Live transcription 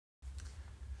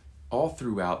All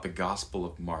throughout the Gospel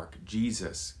of Mark,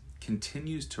 Jesus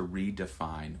continues to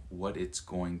redefine what it's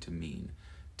going to mean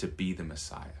to be the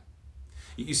Messiah.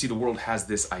 You see, the world has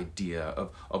this idea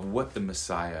of what the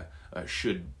Messiah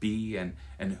should be and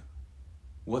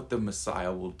what the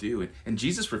Messiah will do. And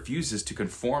Jesus refuses to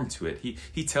conform to it.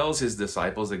 He tells his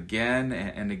disciples again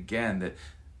and again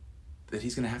that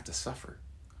he's going to have to suffer.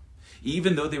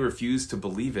 Even though they refuse to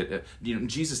believe it,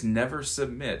 Jesus never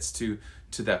submits to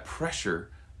that pressure,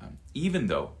 even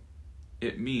though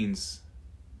it means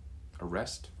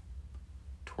arrest,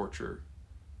 torture,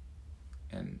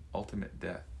 and ultimate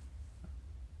death.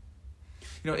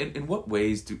 In what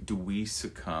ways do we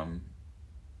succumb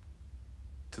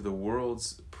to the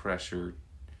world's pressure,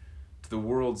 to the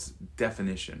world's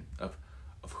definition of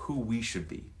who we should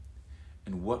be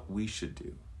and what we should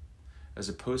do, as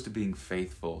opposed to being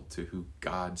faithful to who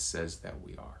God says that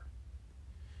we are?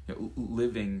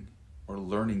 Living or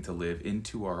learning to live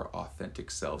into our authentic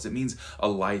selves. It means a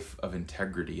life of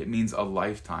integrity. It means a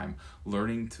lifetime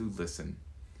learning to listen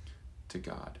to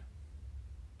God.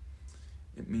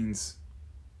 It means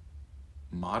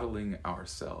modeling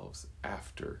ourselves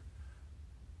after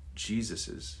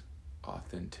Jesus's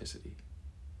authenticity.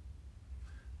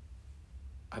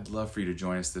 I'd love for you to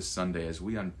join us this Sunday as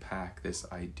we unpack this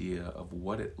idea of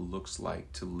what it looks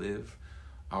like to live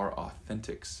our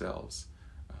authentic selves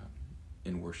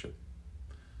in worship.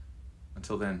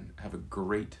 Until then, have a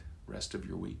great rest of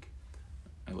your week.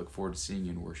 I look forward to seeing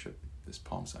you in worship this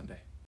Palm Sunday.